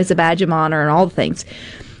is a badge of honor and all the things,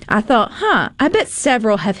 I thought, I bet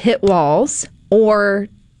several have hit walls or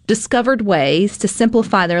discovered ways to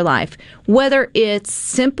simplify their life, whether it's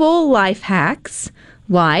simple life hacks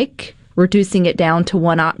like reducing it down to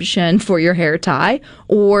one option for your hair tie,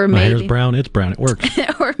 or My maybe hair's brown, it's brown, it works.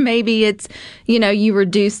 or maybe it's, you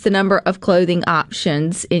reduce the number of clothing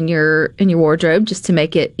options in your wardrobe just to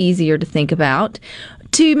make it easier to think about,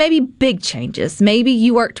 to maybe big changes. Maybe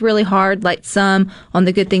you worked really hard, like some on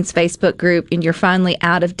the Good Things Facebook group, and you're finally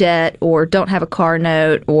out of debt or don't have a car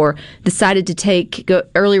note or decided to go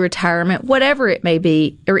early retirement, whatever it may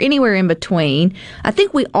be, or anywhere in between. I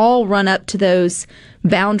think we all run up to those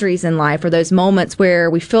boundaries in life, or those moments where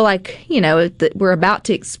we feel like, that we're about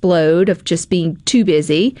to explode of just being too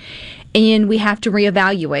busy, and we have to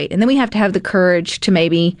reevaluate. And then we have to have the courage to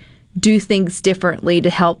maybe do things differently to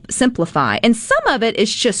help simplify. And some of it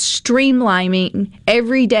is just streamlining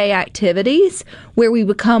everyday activities where we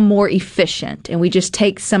become more efficient and we just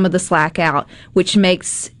take some of the slack out, which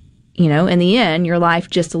makes, in the end, your life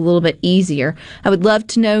just a little bit easier. I would love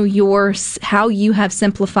to know how you have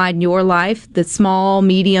simplified your life, the small,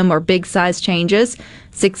 medium, or big size changes.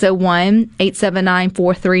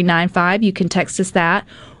 601-879-4395. You can text us that.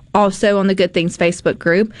 Also on the Good Things Facebook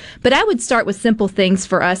group. But I would start with simple things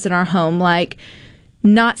for us in our home, like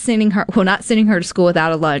not sending her to school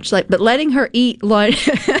without a lunch, but letting her eat lunch.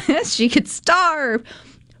 She could starve.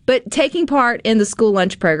 But taking part in the school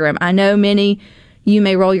lunch program. I know you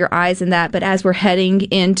may roll your eyes in that, but as we're heading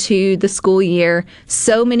into the school year,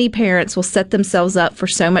 so many parents will set themselves up for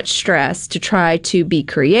so much stress to try to be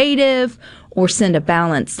creative or send a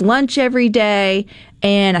balanced lunch every day.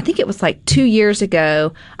 And I think it was like 2 years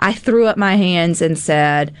ago, I threw up my hands and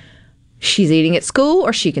said, she's eating at school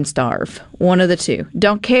or she can starve. One of the two.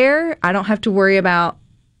 Don't care. I don't have to worry about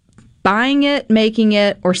buying it, making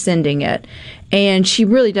it, or sending it. And she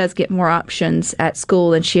really does get more options at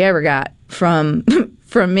school than she ever got from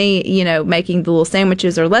me, making the little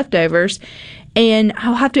sandwiches or leftovers. And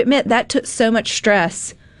I'll have to admit, that took so much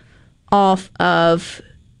stress off of,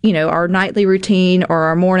 our nightly routine or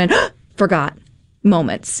our morning forgot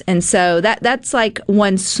moments. And so that's like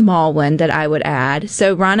one small one that I would add.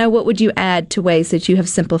 So, Rhino, what would you add to ways that you have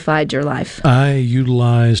simplified your life? I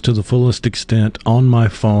utilize to the fullest extent on my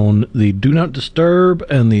phone the Do Not Disturb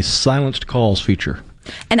and the Silenced Calls feature.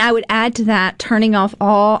 And I would add to that turning off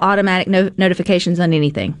all automatic notifications on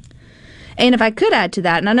anything. And if I could add to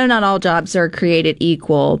that, and I know not all jobs are created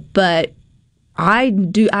equal, but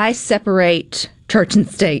I separate church and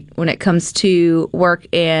state when it comes to work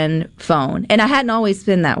and phone. And I hadn't always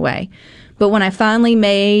been that way. But when I finally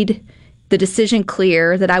made the decision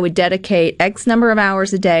clear that I would dedicate X number of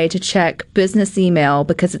hours a day to check business email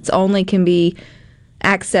because it's only can be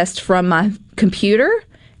accessed from my computer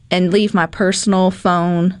and leave my personal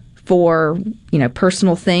phone for,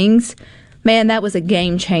 personal things, man, that was a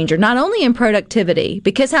game changer. Not only in productivity,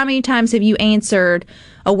 because how many times have you answered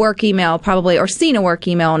a work email probably, or seen a work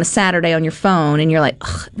email on a Saturday on your phone, and you're like,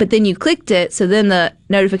 ugh, but then you clicked it, so then the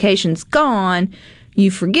notification's gone,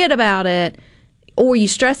 you forget about it, or you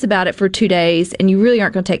stress about it for 2 days, and you really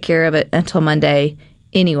aren't going to take care of it until Monday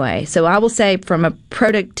anyway. So I will say, from a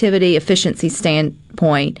productivity, efficiency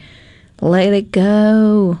standpoint, let it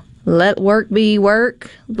go. Let work be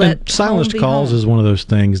work. And silenced calls is one of those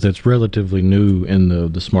things that's relatively new in the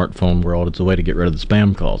smartphone world. It's a way to get rid of the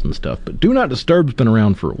spam calls and stuff. But Do Not Disturb's been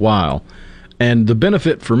around for a while. And the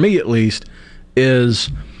benefit, for me at least,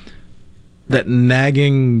 is that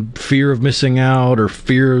nagging fear of missing out or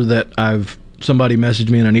fear that somebody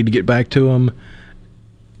messaged me and I need to get back to them.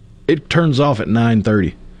 It turns off at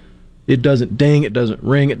 9:30. It doesn't ding, it doesn't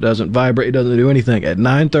ring, it doesn't vibrate, it doesn't do anything. At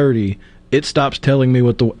 9:30, it stops telling me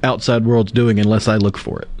what the outside world's doing unless I look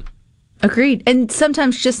for it. Agreed. And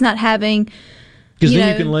sometimes just not having... Because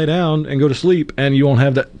then you can lay down and go to sleep, and you won't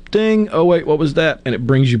have that ding, oh wait, what was that? And it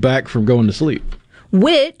brings you back from going to sleep.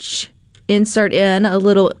 Which, insert in a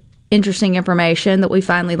little interesting information that we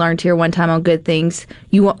finally learned here one time on Good Things.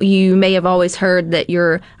 You may have always heard that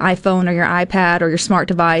your iPhone or your iPad or your smart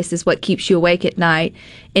device is what keeps you awake at night.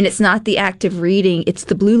 And it's not the active reading, it's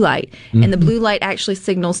the blue light. Mm-hmm. And the blue light actually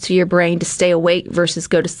signals to your brain to stay awake versus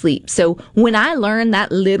go to sleep. So when I learned that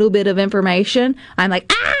little bit of information, I'm like,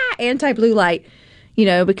 anti-blue light,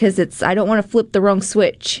 because I don't want to flip the wrong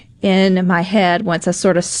switch in my head once I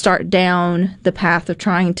sort of start down the path of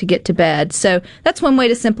trying to get to bed. So that's one way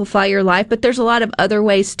to simplify your life, but there's a lot of other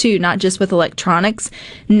ways too, not just with electronics.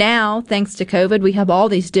 Now, thanks to COVID, we have all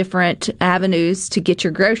these different avenues to get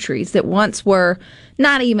your groceries that once were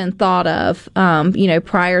not even thought of,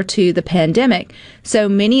 prior to the pandemic. So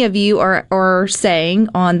many of you are saying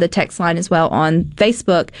on the text line as well on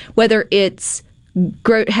Facebook, whether it's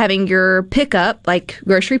having your pickup, like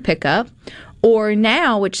grocery pickup, Or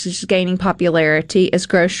now, which is gaining popularity, is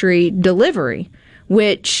grocery delivery,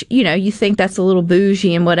 which, you think that's a little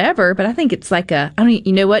bougie and whatever, but I think it's like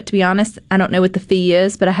you know what, to be honest, I don't know what the fee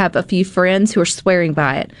is, but I have a few friends who are swearing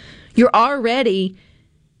by it. You're already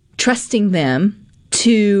trusting them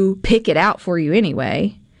to pick it out for you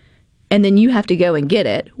anyway, and then you have to go and get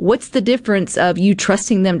it. What's the difference of you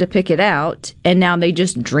trusting them to pick it out, and now they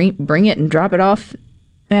just bring it and drop it off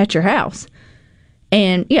at your house?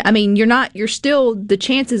 And you're still, the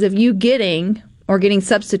chances of you getting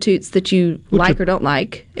substitutes that you like or don't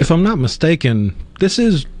like. If I'm not mistaken, this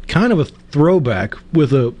is kind of a throwback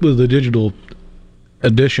with a digital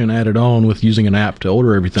edition added on with using an app to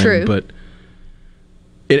order everything. True. But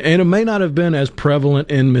it may not have been as prevalent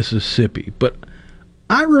in Mississippi, but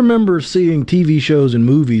I remember seeing TV shows and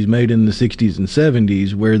movies made in the 60s and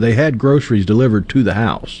 70s where they had groceries delivered to the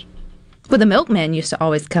house. Well, the milkman used to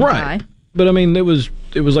always come by. But it was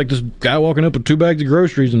like this guy walking up with 2 bags of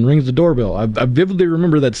groceries and rings the doorbell. I vividly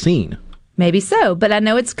remember that scene. Maybe so, but I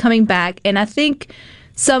know it's coming back, and I think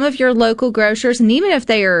some of your local grocers, and even if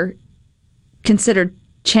they are considered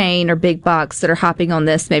chain or big box that are hopping on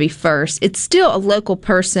this maybe first, it's still a local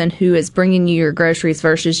person who is bringing you your groceries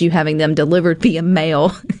versus you having them delivered via mail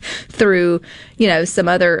through, some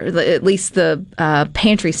other, at least the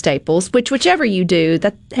pantry staples, whichever you do,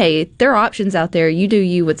 there are options out there. You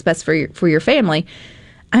do what's best for your family.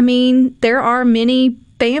 I mean, there are many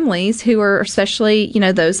families who are, especially,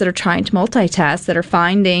 those that are trying to multitask, that are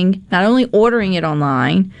finding not only ordering it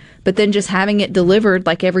online, but then just having it delivered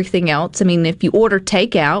like everything else. I mean, if you order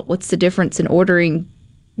takeout, what's the difference in ordering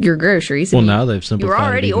your groceries? Well, now they've simplified it. You're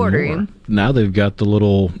already ordering. More. Now they've got the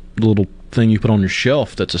little thing you put on your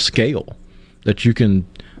shelf that's a scale that you can,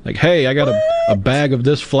 like, hey, I got a bag of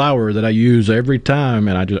this flour that I use every time,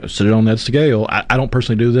 and I just sit it on that scale. I don't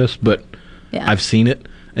personally do this, but I've seen it,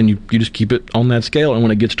 and you just keep it on that scale, and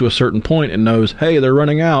when it gets to a certain point, it knows, hey, they're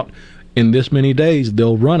running out. In this many days,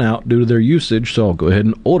 they'll run out due to their usage, so I'll go ahead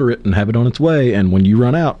and order it and have it on its way. And when you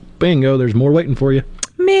run out, bingo, there's more waiting for you.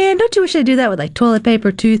 Man, don't you wish I'd do that with, like, toilet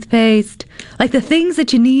paper, toothpaste? Like, the things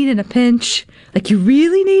that you need in a pinch. Like, you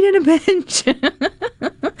really need in a pinch.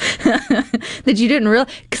 That you didn't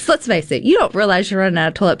realize. Because let's face it, you don't realize you're running out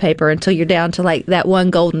of toilet paper until you're down to, like, that one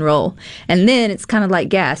golden roll. And then it's kind of like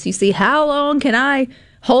gas. You see, how long can I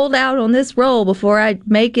hold out on this roll before I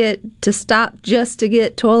make it to stop just to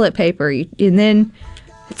get toilet paper? And then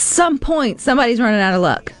at some point, somebody's running out of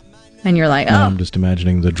luck. And you're like, I'm just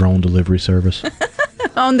imagining the drone delivery service.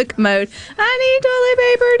 On the commode. I need toilet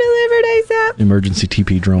paper delivered ASAP. Emergency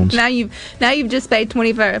TP drones. Now you've just paid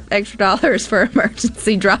 $25 extra for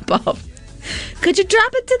emergency drop off. Could you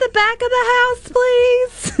drop it to the back of the house, please?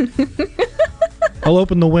 I'll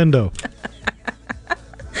open the window.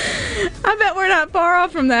 I bet we're not far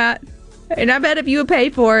off from that. And I bet if you would pay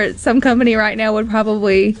for it, some company right now would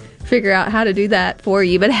probably figure out how to do that for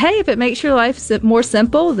you. But hey, if it makes your life more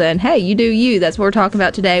simple, then hey, you do you. That's what we're talking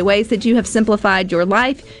about today. Ways that you have simplified your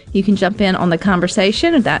life. You can jump in on the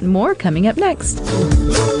conversation, and that and more coming up next.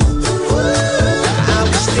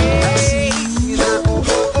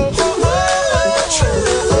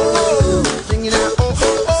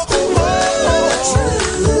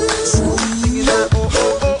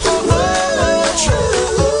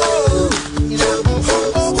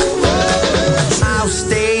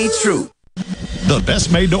 The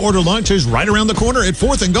best made-to-order lunch is right around the corner at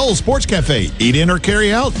 4th and Gold Sports Cafe. Eat in or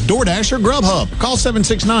carry out, DoorDash or Grubhub. Call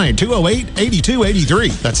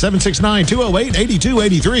 769-208-8283. That's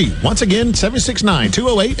 769-208-8283. Once again,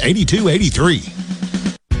 769-208-8283.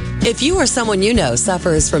 If you or someone you know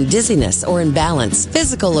suffers from dizziness or imbalance,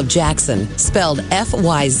 Physical of Jackson, spelled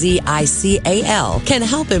F-Y-Z-I-C-A-L, can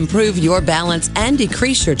help improve your balance and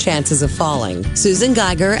decrease your chances of falling. Susan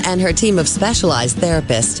Geiger and her team of specialized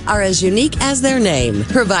therapists are as unique as their name,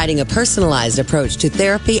 providing a personalized approach to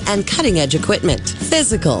therapy and cutting-edge equipment.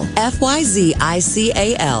 Physical,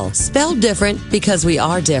 F-Y-Z-I-C-A-L, spelled different because we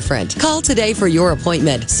are different. Call today for your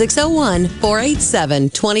appointment,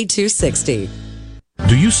 601-487-2260.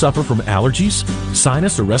 Do you suffer from allergies,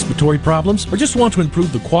 sinus, or respiratory problems, or just want to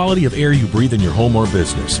improve the quality of air you breathe in your home or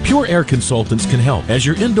business? Pure Air Consultants can help. As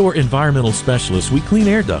your indoor environmental specialists, we clean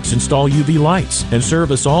air ducts, install UV lights, and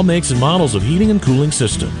service all makes and models of heating and cooling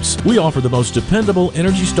systems. We offer the most dependable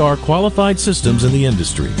Energy Star qualified systems in the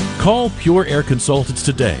industry. Call Pure Air Consultants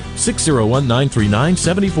today,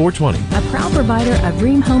 601-939-7420. A proud provider of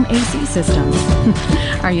Rheem Home AC systems.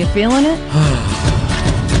 Are you feeling it?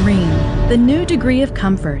 Rheem, the new degree of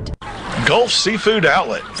comfort. Gulf Seafood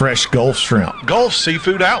Outlet, fresh Gulf shrimp. Gulf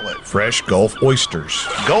Seafood Outlet, fresh Gulf oysters.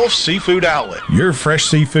 Gulf Seafood Outlet, your fresh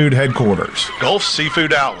seafood headquarters. Gulf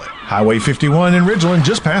Seafood Outlet, Highway 51 in Ridgeland,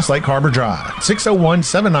 just past Lake Harbor Drive.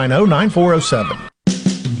 601-790-9407.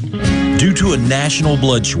 Due to a national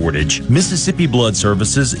blood shortage, Mississippi Blood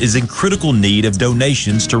Services is in critical need of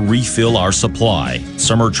donations to refill our supply.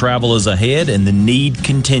 Summer travel is ahead and the need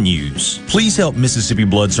continues. Please help Mississippi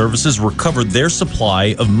Blood Services recover their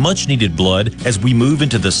supply of much-needed blood as we move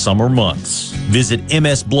into the summer months. Visit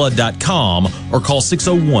msblood.com or call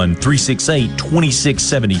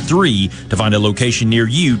 601-368-2673 to find a location near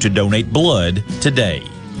you to donate blood today.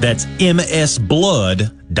 That's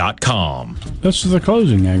msblood.com. This is the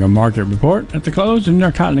closing Agri Market Report. At the close of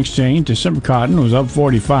the Cotton Exchange, December cotton was up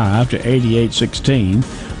 45 to 88.16.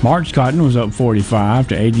 March cotton was up 45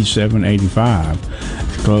 to 87.85.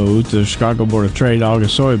 Close, the Chicago Board of Trade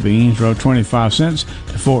August soybeans rose 25 cents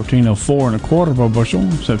to 14.04 1/4 per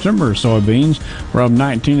bushel. September soybeans were up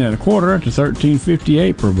 19 1/4 to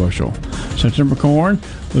 13.58 per bushel. September corn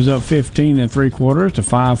was up 15 3/4 to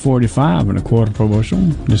 5.45 1/4 per bushel.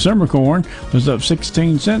 December corn was up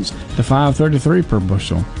 16 cents to 5.33 per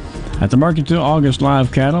bushel. At the Mercantile, August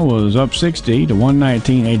live cattle was up 60 to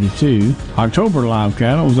 119.82. October live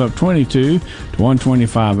cattle was up 22 to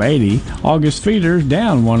 125.80. August feeders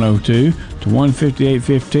down 102 to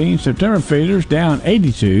 158.15. September feeders down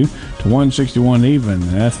 82 to 161 even.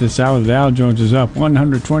 That's this hour. The Dow Jones is up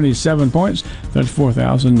 127 points,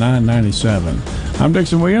 34,997. I'm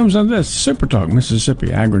Dixon Williams on this Super Talk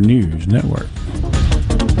Mississippi Agri-News Network.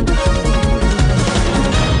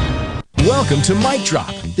 Welcome to Mike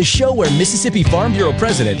Drop, the show where Mississippi Farm Bureau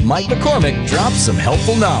President Mike McCormick drops some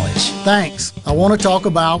helpful knowledge. Thanks. I want to talk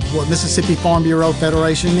about what Mississippi Farm Bureau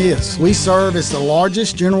Federation is. We serve as the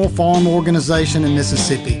largest general farm organization in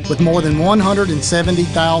Mississippi with more than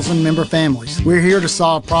 170,000 member families. We're here to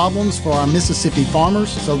solve problems for our Mississippi farmers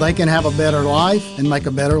so they can have a better life and make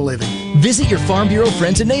a better living. Visit your Farm Bureau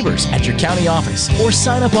friends and neighbors at your county office or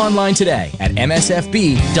sign up online today at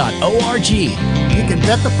msfb.org. You can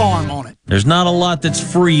bet the farm on it. There's not a lot that's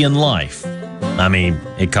free in life. I mean,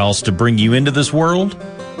 it costs to bring you into this world,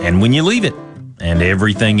 and when you leave it, and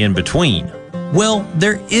everything in between. Well,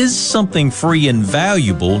 there is something free and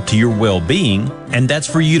valuable to your well-being, and that's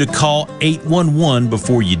for you to call 811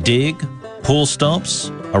 before you dig, pull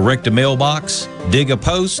stumps, erect a mailbox, dig a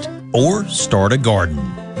post, or start a garden.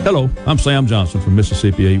 Hello, I'm Sam Johnson from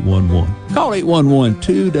Mississippi 811. Call 811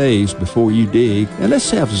 2 days before you dig, and let's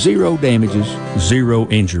have 0 damages, 0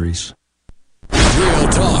 injuries. Real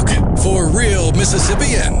talk for real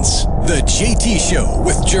Mississippians. The JT Show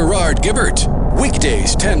with Gerard Gibbert.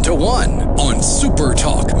 Weekdays 10 to 1 on Super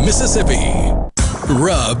Talk Mississippi.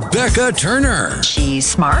 Rebecca Turner. She's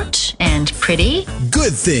smart and pretty.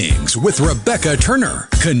 Good Things with Rebecca Turner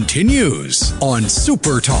continues on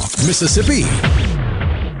Super Talk Mississippi.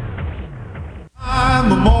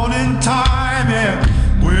 The morning time, yeah,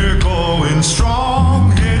 we're going strong,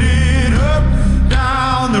 heading up,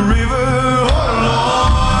 down the river. Oh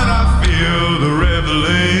Lord, I feel the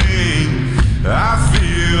reveling, I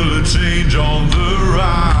feel a change on the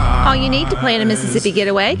rise. All you need to plan a Mississippi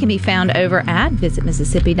getaway can be found over at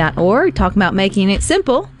visitmississippi.org. Talking about making it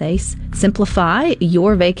simple, they simplify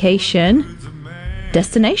your vacation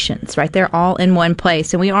destinations right there, all in one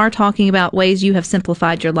place. And we are talking about ways you have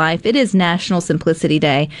simplified your life. It is National Simplicity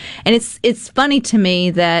Day, and it's funny to me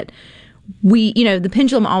that we, the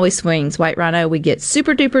pendulum always swings. White Rhino, we get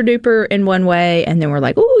super duper duper in one way, and then we're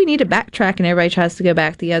like, oh, we need to backtrack, and everybody tries to go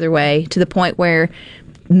back the other way, to the point where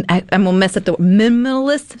I'm going to mess up the word.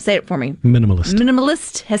 Minimalist. Say it for me. Minimalist.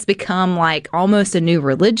 Minimalist has become like almost a new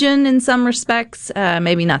religion in some respects.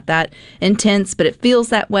 Maybe not that intense, but it feels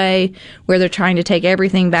that way, where they're trying to take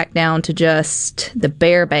everything back down to just the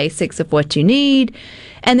bare basics of what you need.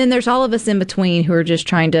 And then there's all of us in between who are just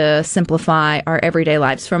trying to simplify our everyday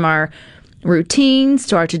lives, from our routines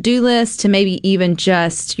to our to-do list to maybe even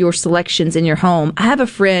just your selections in your home. I have a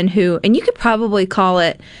friend who, and you could probably call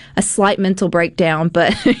it a slight mental breakdown,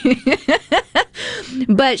 but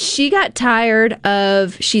but she got tired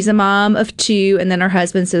of, she's a mom of 2 and then her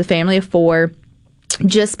husband, so the family of 4.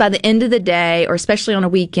 Just by the end of the day, or especially on a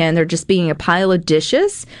weekend, there just being a pile of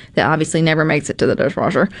dishes that obviously never makes it to the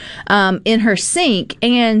dishwasher in her sink.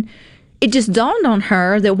 And it just dawned on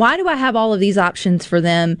her that, why do I have all of these options for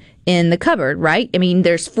them in the cupboard, right? I mean,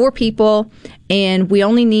 there's 4 people, and we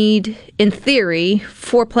only need, in theory,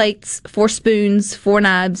 4 plates, 4 spoons, 4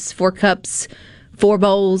 knives, 4 cups, 4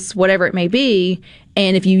 bowls, whatever it may be.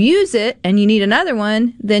 And if you use it and you need another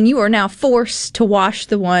one, then you are now forced to wash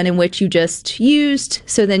the one in which you just used,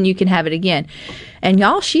 so then you can have it again. And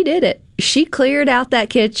y'all, she did it. She cleared out that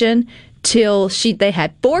kitchen till they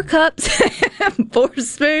had 4 cups, 4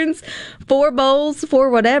 spoons, 4 bowls, 4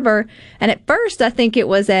 whatever. And at first, I think it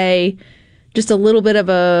was just a little bit of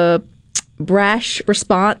a brash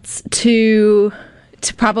response to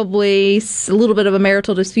probably a little bit of a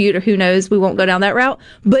marital dispute, or who knows, we won't go down that route,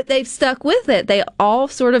 but they've stuck with it. They all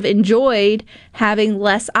sort of enjoyed having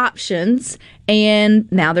less options,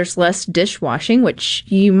 and now there's less dishwashing, which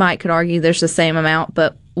you could argue there's the same amount,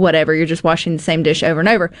 but whatever, you're just washing the same dish over and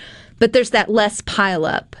over. But there's that less pile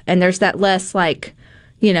up, and there's that less,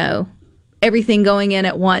 everything going in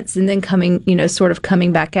at once and then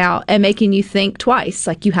coming back out and making you think twice.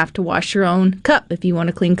 Like, you have to wash your own cup if you want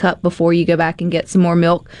a clean cup before you go back and get some more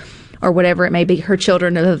milk or whatever it may be. Her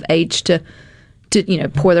children are of age to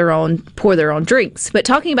pour their own drinks. But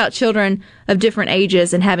talking about children of different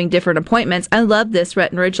ages and having different appointments, I love this.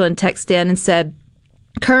 Rhett and Ridgeland texted in and said,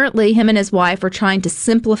 currently, him and his wife are trying to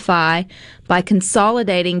simplify by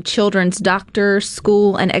consolidating children's doctor,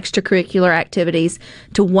 school, and extracurricular activities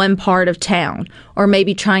to one part of town, or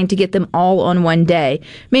maybe trying to get them all on one day.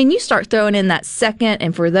 Man, you start throwing in that second,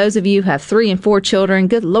 and for those of you who have 3 and 4 children,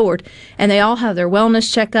 good Lord, and they all have their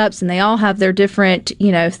wellness checkups, and they all have their different,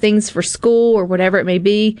 things for school or whatever it may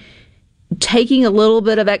be, taking a little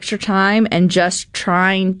bit of extra time and just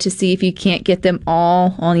trying to see if you can't get them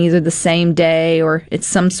all on either the same day or it's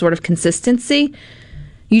some sort of consistency,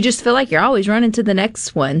 you just feel like you're always running to the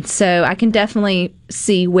next one. So I can definitely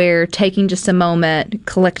see where taking just a moment,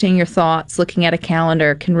 collecting your thoughts, looking at a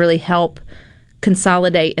calendar can really help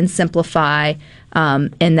consolidate and simplify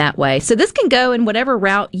in that way. So this can go in whatever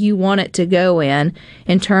route you want it to go in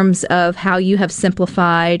terms of how you have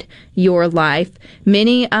simplified your life.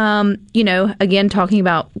 Many, again, talking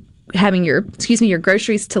about having your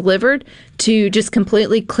groceries delivered to just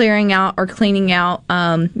completely clearing out or cleaning out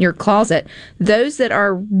your closet. Those that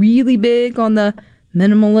are really big on the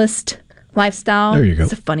minimalist lifestyle, there you go.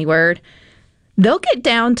 It's a funny word, they'll get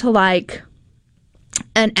down to like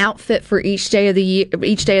an outfit for each day of the year,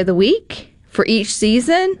 each day of the week, for each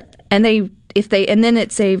season, and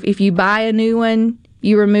if you buy a new one,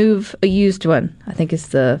 you remove a used one, I think is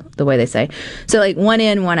the way they say. So like one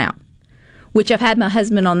in, one out, which I've had my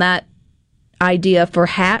husband on that idea for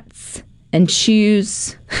hats and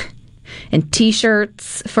shoes and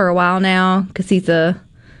T-shirts for a while now, because he's I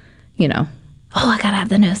gotta have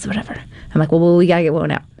the newest, whatever. I'm like, well, we gotta get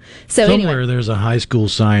one out. So somewhere there's a high school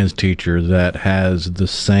science teacher that has the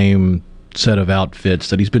same set of outfits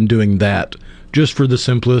that he's been doing that just for the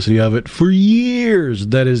simplicity of it for years,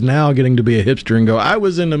 that is now getting to be a hipster and go, I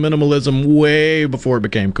was into minimalism way before it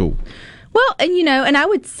became cool. Well, and and I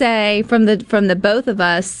would say from the both of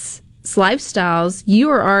us lifestyles, you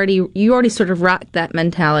already sort of rocked that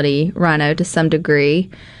mentality, Rhino, to some degree.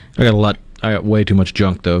 I got way too much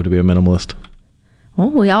junk though to be a minimalist.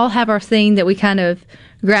 Well, we all have our thing that we kind of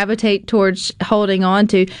gravitate towards holding on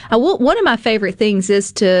to. One of my favorite things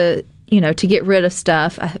is to get rid of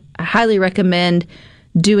stuff. I highly recommend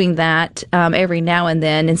doing that every now and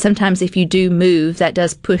then. And sometimes if you do move, that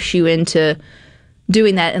does push you into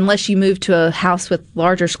doing that. Unless you move to a house with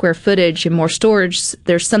larger square footage and more storage,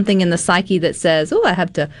 there's something in the psyche that says, oh, I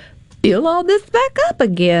have to fill all this back up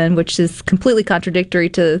again, which is completely contradictory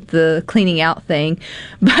to the cleaning out thing.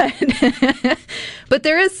 But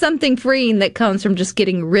there is something freeing that comes from just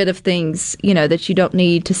getting rid of things, that you don't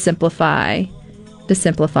need to simplify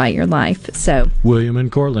your life. So William and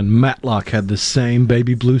Cortland Matlock had the same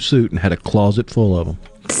baby blue suit and had a closet full of them.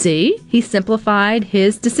 See, he simplified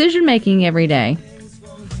his decision making every day.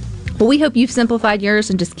 Well, we hope you've simplified yours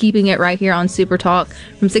and just keeping it right here on Super Talk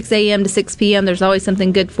from 6 a.m. to 6 p.m. There's always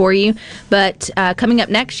something good for you. But coming up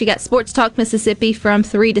next, you got Sports Talk Mississippi from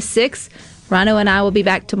 3 to 6. Rhino and I will be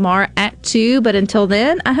back tomorrow at 2. But until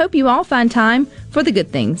then, I hope you all find time for the good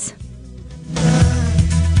things.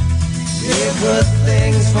 Here good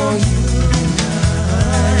things for you.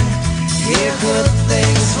 Here good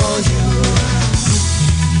things for you.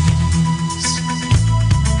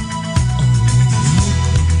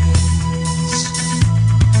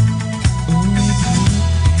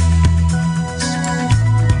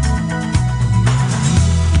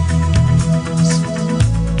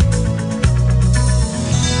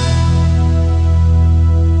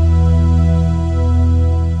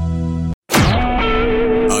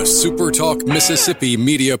 Super Talk Mississippi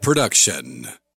Media Production.